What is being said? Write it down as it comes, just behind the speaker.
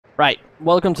Right,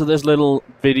 welcome to this little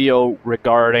video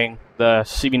regarding the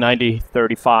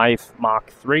cv9035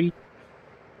 Mark III.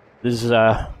 This is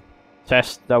a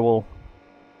test that will,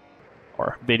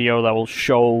 or video that will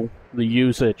show the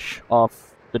usage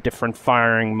of the different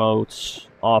firing modes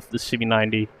of the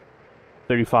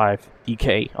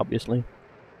cv9035dk, obviously.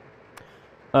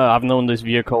 I've known this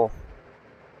vehicle,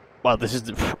 well,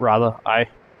 I've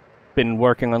been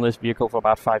working on this vehicle for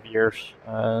about 5 years.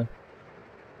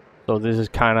 So this is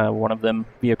kind of one of them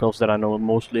vehicles that I know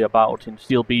mostly about in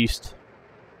Steel Beast.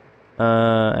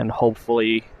 And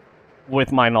hopefully,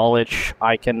 with my knowledge,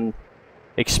 I can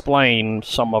explain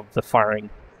some of the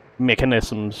firing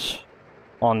mechanisms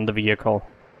on the vehicle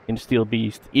in Steel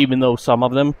Beast, even though some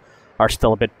of them are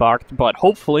still a bit bugged. But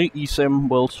hopefully, eSIM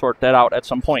will sort that out at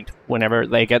some point, whenever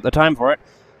they get the time for it.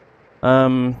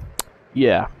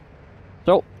 Yeah.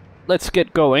 So, let's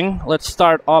get going. Let's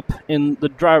start up in the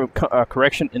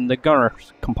in the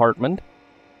gunner's compartment.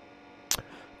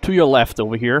 To your left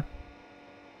over here,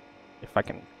 if I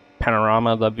can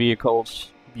panorama the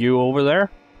vehicle's view over there,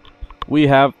 we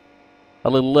have a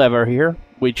little lever here,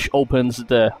 which opens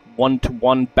the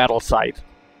one-to-one battle sight.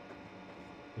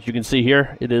 As you can see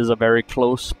here, it is a very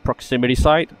close proximity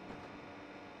sight.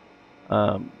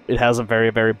 It has a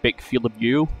very, very big field of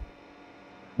view,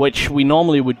 which we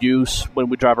normally would use when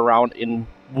we drive around in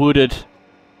wooded,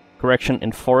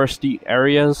 in foresty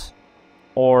areas,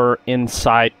 or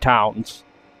inside towns,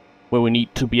 where we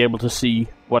need to be able to see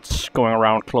what's going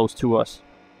around close to us.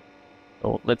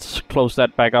 So let's close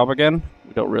that back up again.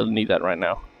 We don't really need that right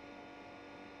now.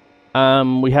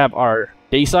 We have our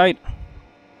day sight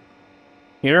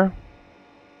here,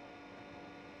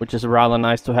 which is rather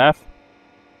nice to have.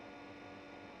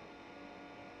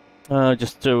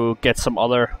 Just to get some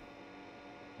other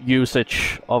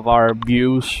usage of our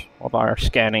views, of our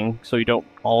scanning, so you don't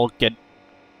all get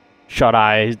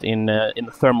shut-eyed in the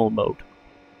thermal mode.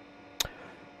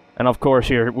 And of course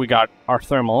here we got our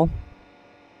thermal,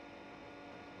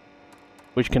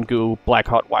 which can go black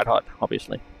hot, white hot,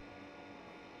 obviously.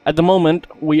 At the moment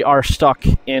we are stuck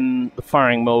in the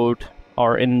firing mode,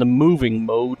 or in the moving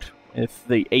mode, with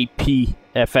the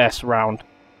 8PFS round.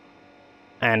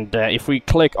 And if we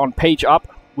click on page up,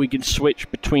 we can switch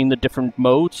between the different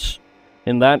modes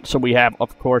in that. So we have,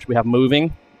 of course, we have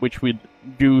moving, which we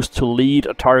use to lead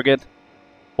a target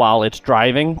while it's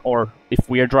driving, or if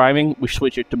we are driving, we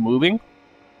switch it to moving.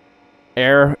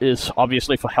 Air is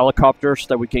obviously for helicopters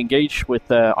that we can engage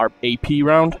with our AP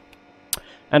round.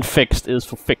 And fixed is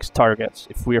for fixed targets.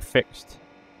 If we are fixed,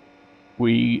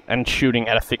 and shooting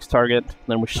at a fixed target,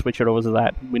 then we switch it over to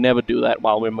that. We never do that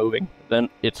while we're moving. Then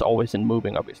it's always in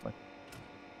moving, obviously.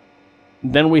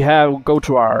 Then we go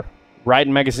to our right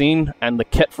magazine and the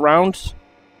kit rounds.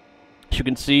 As you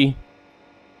can see,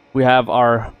 we have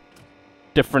our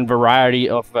different variety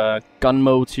of gun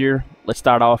modes here. Let's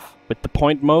start off with the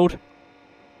point mode,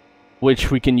 which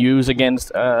we can use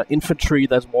against infantry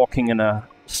that's walking in a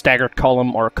staggered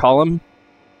column or a column.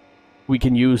 We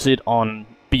can use it on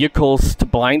vehicles to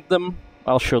blind them.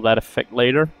 I'll show that effect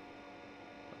later.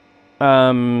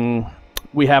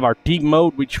 We have our deep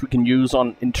mode, which we can use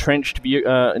on entrenched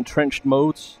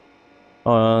modes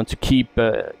to keep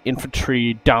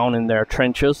infantry down in their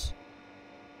trenches.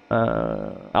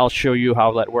 I'll show you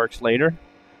how that works later.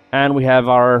 And we have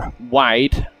our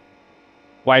wide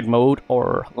mode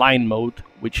or line mode,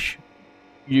 which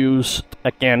used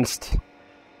against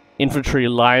infantry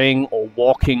lying or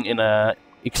walking in a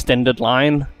extended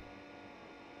line.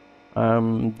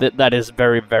 That is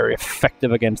very, very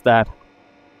effective against that.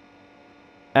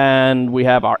 And we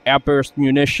have our airburst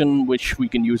munition, which we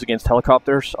can use against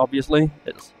helicopters, obviously.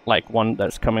 It's like one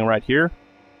that's coming right here,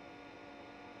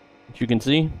 as you can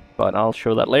see, but I'll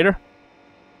show that later.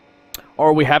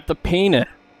 Or we have the Pene,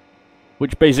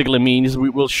 which basically means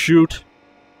we will shoot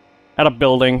at a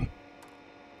building,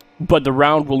 but the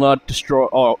round will not destroy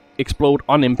or explode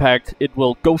on impact. It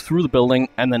will go through the building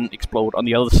and then explode on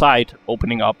the other side,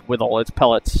 opening up with all its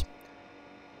pellets.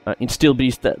 In Steel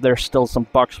Beast, there's still some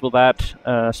bugs with that,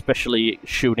 especially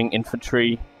shooting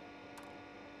infantry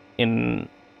in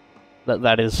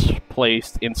that is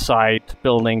placed inside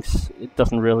buildings. It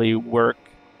doesn't really work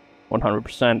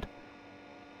 100%.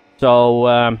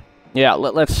 So yeah,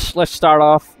 let's start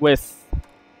off with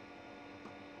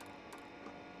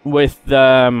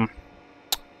the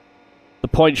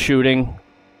point shooting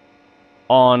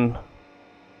on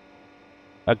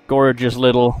a gorgeous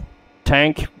little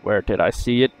tank. Where did I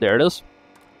see it? There it is.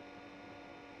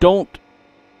 Don't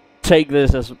take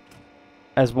this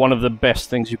as one of the best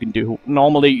things you can do.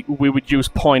 Normally we would use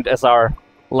point as our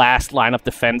last line of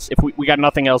defense. If we got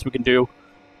nothing else we can do,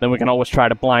 then we can always try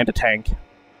to blind a tank.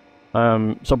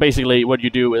 So basically what you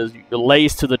do is you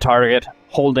lace to the target,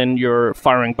 hold in your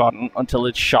firing button until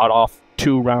it's shot off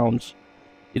 2 rounds.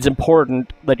 It's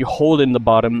important that you hold in the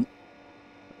button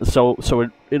so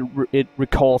it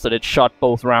recalls that it shot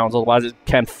both rounds, otherwise it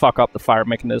can fuck up the fire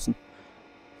mechanism.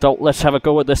 So let's have a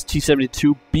go at this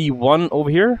T-72B1 over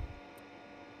here.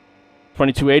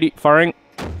 2280 firing.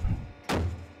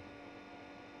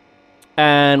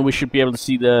 And we should be able to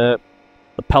see the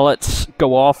pellets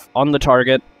go off on the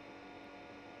target.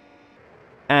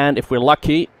 And if we're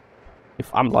lucky,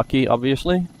 if I'm lucky,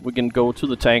 obviously, we can go to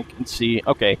the tank and see,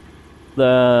 okay,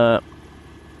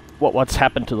 what's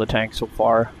happened to the tank so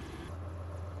far.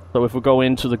 So if we go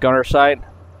into the gunner side,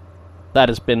 that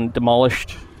has been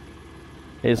demolished.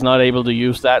 It's not able to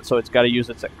use that, so it's got to use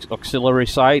its auxiliary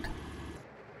side,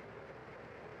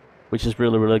 which is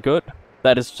really, really good.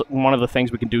 That is one of the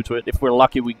things we can do to it. If we're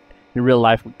lucky, in real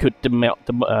life, we could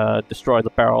destroy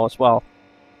the barrel as well.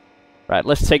 Right,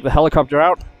 let's take the helicopter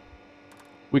out.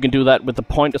 We can do that with the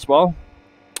point as well.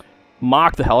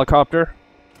 Mark the helicopter.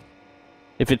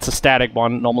 If it's a static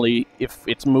one, normally if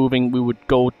it's moving, we would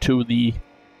go to the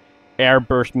air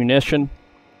burst munition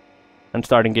and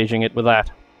start engaging it with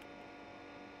that.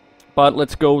 But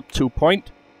let's go to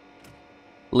point.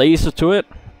 Laser to it.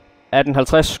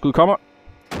 1850 skud kommer.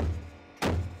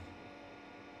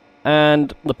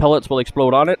 And the pellets will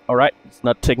explode on it. Alright, it's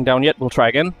not taken down yet. We'll try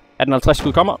again. 1850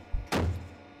 skud kommer.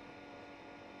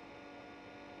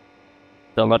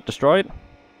 Still not destroyed.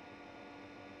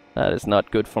 That is not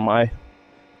good for my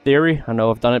theory. I know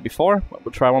I've done it before, but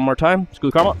we'll try one more time.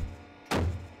 Skud kommer.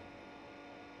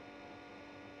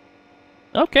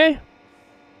 Okay.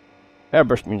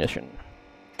 Airburst munition.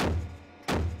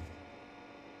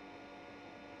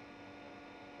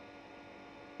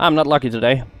 I'm not lucky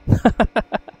today.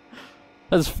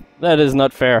 That is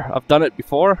not fair. I've done it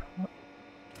before.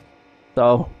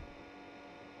 So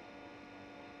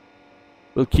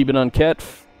we'll keep it on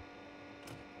Ketf.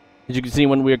 As you can see,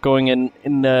 when we're going in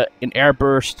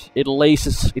airburst,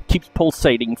 it keeps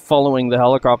pulsating, following the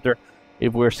helicopter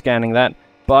if we're scanning that.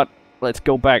 But let's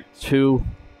go back to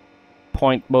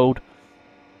point mode.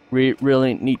 We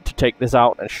really need to take this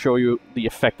out and show you the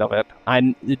effect of it.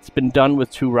 It's been done with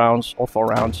 2 rounds or 4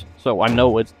 rounds, so I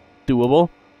know it's doable.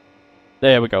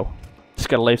 There we go. Just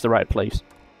gotta lace the right place.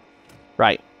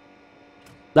 Right.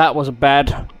 That was a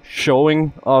bad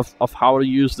showing of how to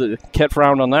use the Ket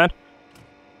round on that.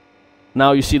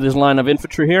 Now you see this line of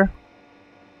infantry here.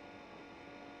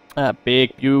 A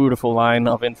big, beautiful line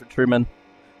of infantrymen.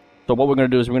 So what we're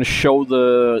going to do is we're going to show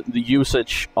the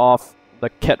usage of the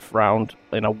Ket round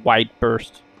in a wide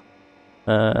burst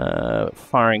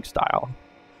firing style.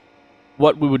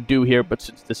 What we would do here, but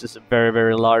since this is a very,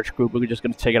 very large group, we're just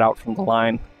going to take it out from the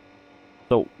line.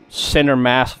 So center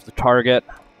mass of the target,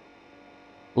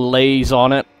 lays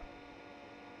on it,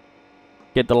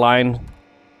 get the line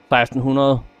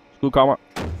 1600, skud kommer.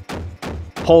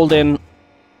 Hold in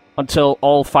until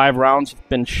all 5 rounds have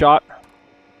been shot.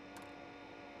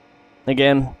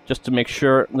 Again, just to make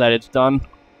sure that it's done.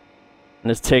 And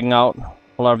it's taking out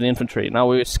a lot of the infantry. Now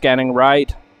we're scanning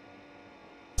right.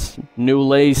 New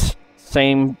lace,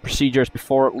 same procedure as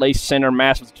before. Lace center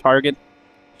mass of the target.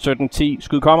 Certainty,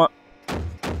 skud kommer.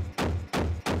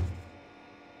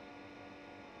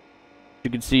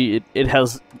 You can see it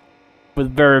has,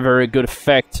 with very, very good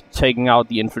effect, taking out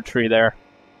the infantry there.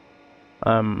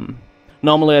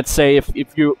 Normally I'd say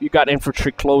if you got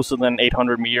infantry closer than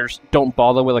 800 meters, don't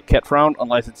bother with a Ket round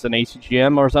unless it's an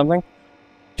ACGM or something.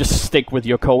 Just stick with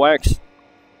your coax,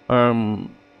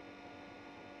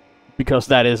 because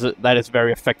that is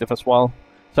very effective as well.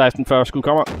 1640 skud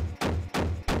kommer.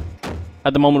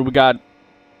 At the moment we got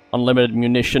unlimited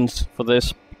munitions for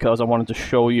this because I wanted to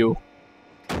show you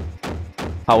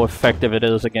how effective it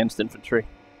is against infantry.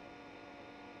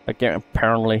 Again,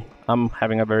 apparently I'm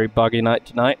having a very buggy night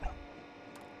tonight.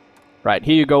 Right,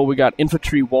 here you go. We got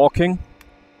infantry walking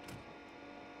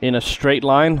in a straight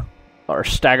line or a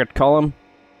staggered column,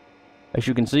 as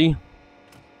you can see.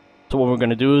 So what we're going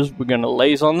to do is we're going to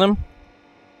laze on them.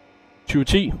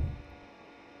 2T.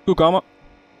 Skud kommer.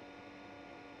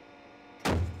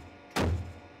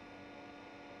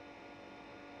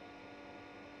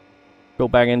 Go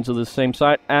back into the same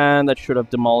side, and that should have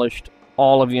demolished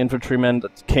all of the infantrymen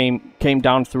that came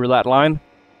down through that line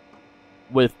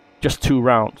with just 2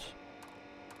 rounds.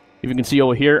 If you can see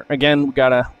over here, again, we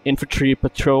got a infantry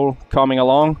patrol coming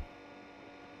along.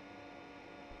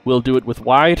 We'll do it with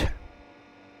wide.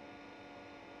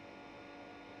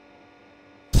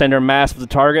 Center mass of the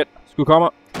target. Skud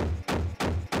kommer.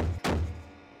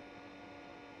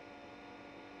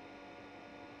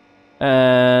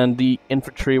 And the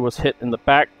infantry was hit in the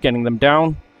back, getting them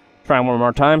down. Try one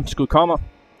more time. School comma.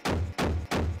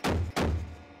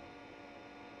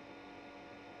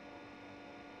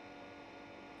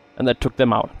 And that took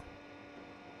them out.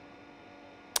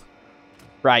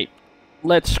 Right.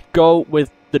 Let's go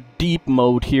with the deep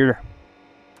mode here.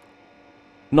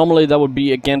 Normally that would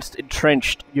be against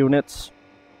entrenched units.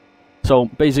 So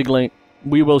basically,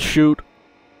 we will shoot...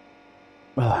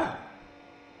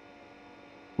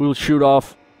 we'll shoot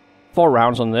off 4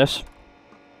 rounds on this.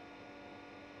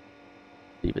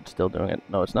 See if it's still doing it.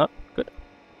 No, it's not. Good.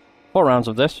 4 rounds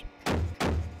of this.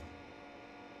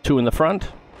 2 in the front.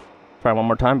 Try one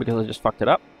more time because I just fucked it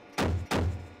up.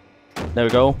 There we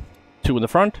go. 2 in the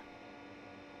front.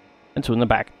 And 2 in the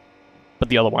back. But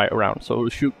the other way around. So we'll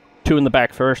shoot 2 in the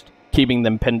back first, keeping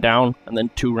them pinned down, and then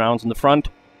 2 rounds in the front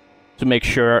to make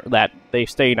sure that they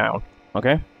stay down.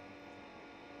 Okay?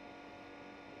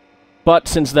 But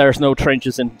since there's no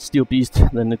trenches in Steel Beast,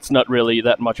 then it's not really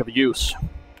that much of a use.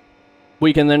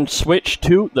 We can then switch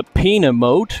to the Pena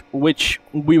mode, which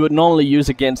we would normally use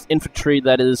against infantry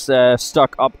that is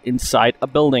stuck up inside a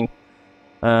building.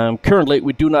 Currently,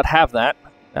 we do not have that.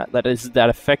 That is that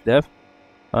effective.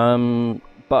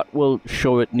 But we'll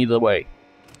show it neither way.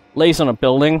 Lays on a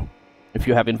building, if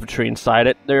you have infantry inside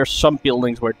it. There are some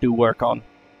buildings where it do work on,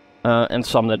 and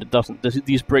some that it doesn't.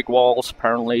 These brick walls,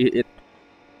 apparently,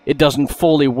 it doesn't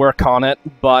fully work on it,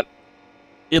 but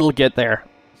it'll get there.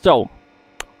 So,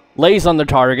 lays on the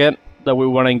target that we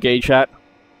want to engage at.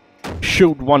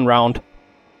 Shoot 1 round.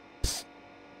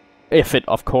 If it,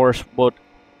 of course, would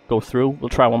go through. We'll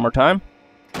try one more time.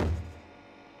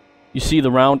 You see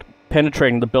the round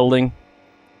penetrating the building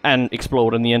and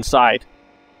explode on the inside,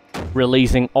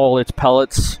 releasing all its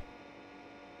pellets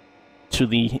to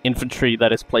the infantry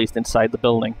that is placed inside the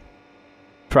building.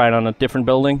 Try it on a different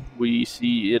building. We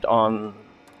see it on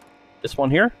this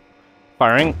one here.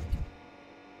 Firing.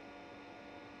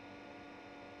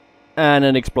 And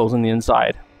it explodes on the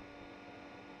inside.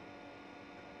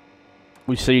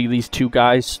 We see these 2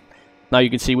 guys. Now you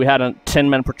can see we had a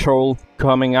 10-man patrol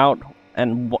coming out,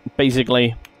 and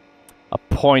basically a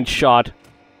point shot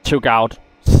took out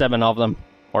 7 of them.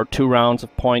 Or 2 rounds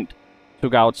of point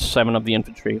took out 7 of the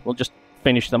infantry. We'll just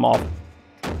finish them off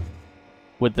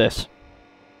with this.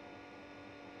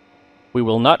 We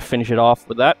will not finish it off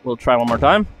with that. We'll try one more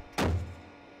time.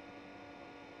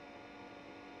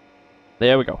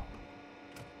 There we go.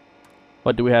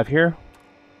 What do we have here?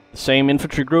 The same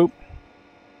infantry group.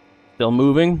 Still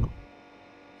moving.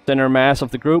 Center mass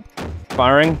of the group.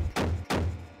 Firing.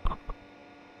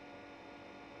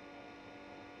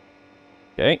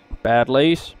 Okay, bad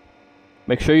lays.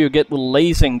 Make sure you get the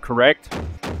lasing correct.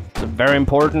 It's very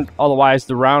important, otherwise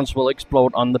the rounds will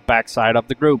explode on the backside of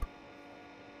the group.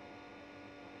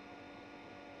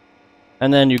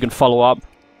 And then you can follow up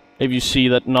if you see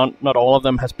that not all of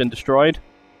them has been destroyed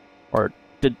or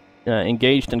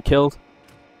engaged and killed.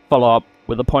 Follow up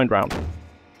with a point round.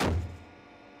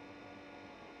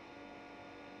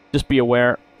 Just be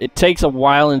aware, it takes a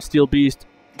while in Steel Beast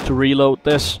to reload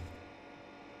this.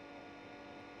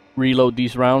 Reload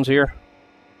these rounds here.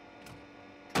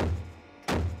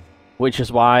 Which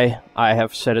is why I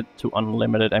have set it to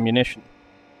unlimited ammunition.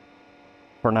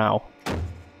 For now.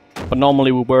 But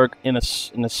normally we work in a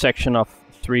section of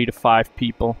 3 to 5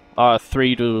 people.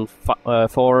 3 to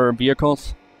 4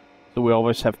 vehicles. So we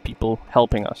always have people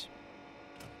helping us.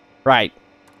 Right.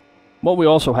 What we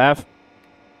also have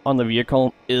on the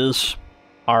vehicle is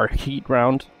our heat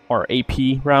round, or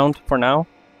AP round for now.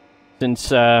 Since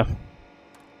the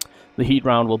heat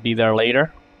round will be there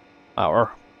later.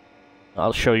 Or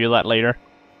I'll show you that later.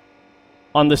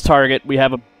 On this target we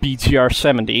have a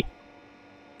BTR-70.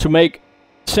 To make,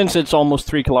 since it's almost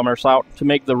 3 kilometers out, to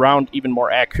make the round even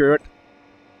more accurate,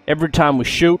 every time we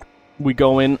shoot, we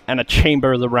go in and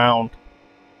chamber the round.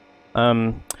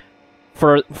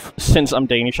 Since I'm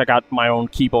Danish, I got my own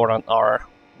keyboard on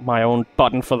my own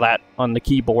button for that on the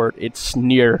keyboard. It's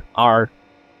near our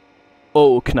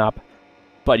O knob,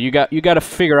 but you got to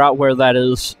figure out where that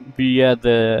is via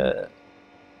the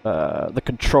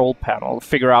control panel.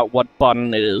 Figure out what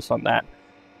button it is on that.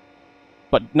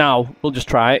 But now we'll just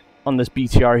try it on this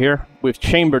BTR here. We've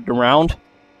chambered the round.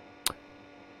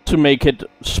 To make it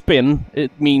spin,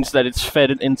 it means that it's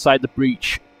fed inside the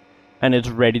breech and it's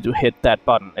ready to hit that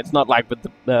button. It's not like with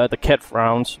the Ket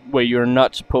rounds where you're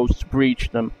not supposed to breach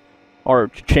them or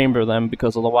to chamber them,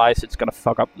 because otherwise it's gonna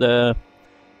fuck up the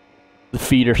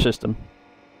feeder system.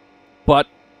 But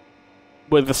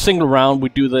with a single round, we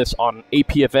do this on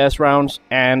APFS rounds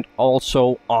and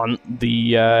also on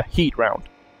the heat round.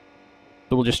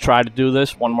 So we'll just try to do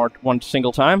this one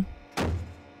single time.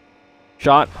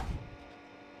 Shot.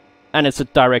 And it's a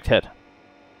direct hit.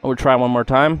 I will try one more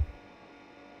time.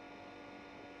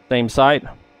 Same sight.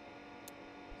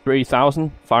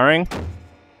 3,000. Firing.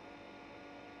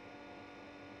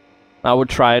 I would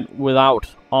try it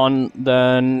without. On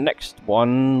the next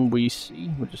one we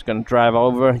see, we're just gonna drive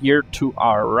over here to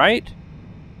our right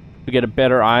to get a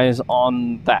better eyes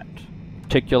on that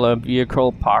particular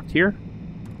vehicle parked here.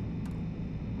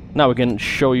 Now we can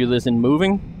show you this in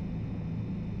moving.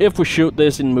 If we shoot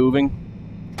this in moving,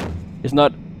 it's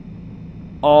not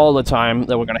all the time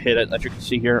that we're gonna hit it, as you can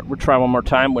see here. We'll try one more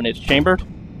time when it's chambered.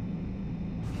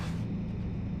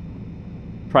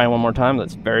 Try one more time.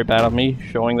 That's very bad of me,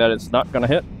 showing that it's not gonna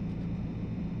hit.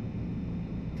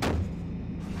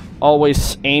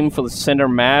 Always aim for the center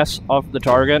mass of the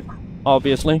target,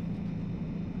 obviously.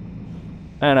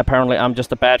 And apparently I'm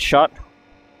just a bad shot.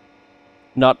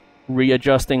 Not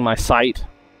readjusting my sight.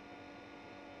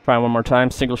 Try one more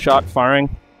time. Single shot,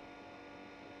 firing.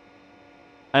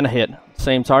 And a hit.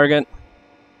 Same target.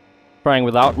 Trying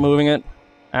without moving it.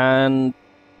 And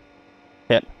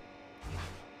hit.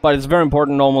 But it's very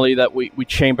important normally that we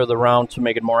chamber the round to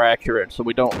make it more accurate, so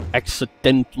we don't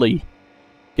accidentally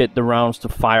get the rounds to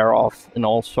fire off in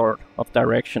all sort of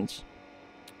directions.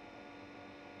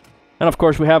 And of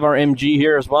course we have our MG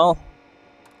here as well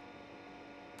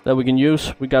that we can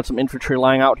use. We got some infantry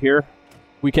lying out here.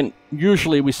 We can,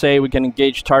 usually we say we can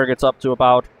engage targets up to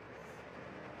about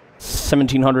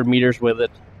 1,700 meters with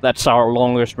it. That's our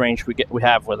longest range we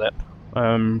have with it.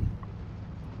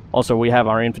 Also we have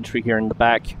our infantry here in the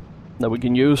back that we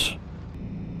can use.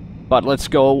 But let's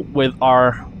go with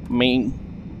our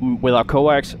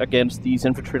coax against these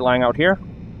infantry lying out here.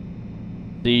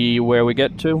 See where we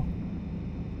get to.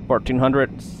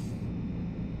 1,400.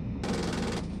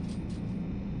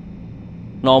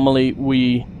 Normally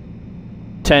we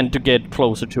tend to get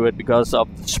closer to it because of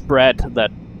the spread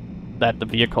that the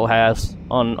vehicle has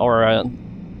on, or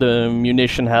the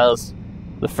munition has,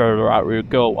 the further out we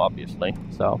go, obviously.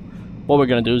 So what we're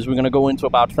gonna do is we're gonna go into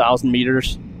about 1,000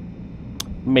 meters,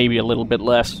 maybe a little bit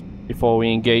less, before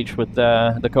we engage with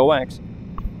the coax.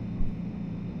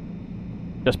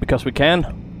 Just because we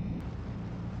can.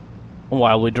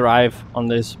 While we drive on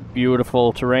this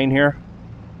beautiful terrain here.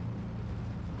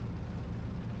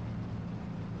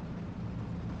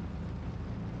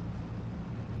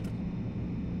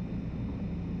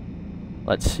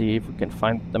 Let's see if we can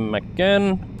find them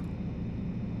again.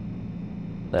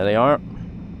 There they are.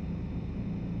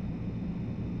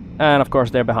 And of course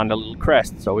they're behind a little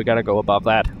crest, so we gotta go above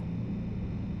that.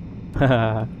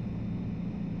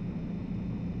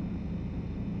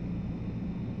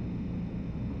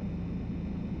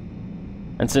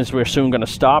 And since we're soon gonna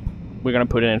stop, we're gonna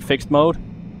put it in fixed mode.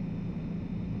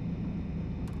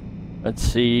 Let's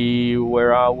see,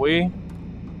 where are we?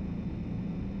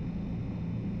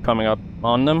 Coming up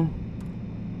on them.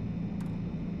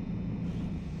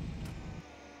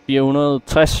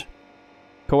 460.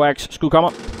 Coax skulle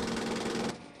komme.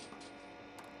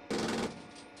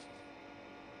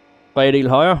 Bredel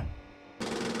højre.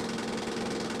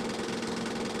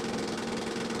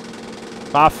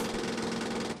 Raf.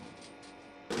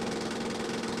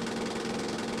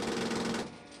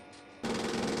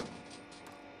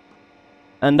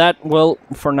 And that will,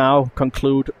 for now,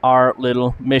 conclude our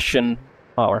little mission,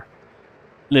 our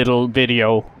little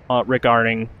video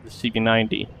regarding the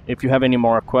CV90. If you have any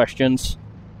more questions,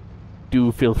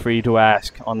 do feel free to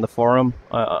ask on the forum,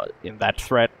 in that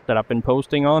thread that I've been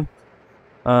posting on.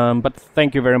 But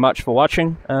thank you very much for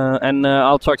watching, and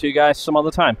I'll talk to you guys some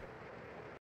other time.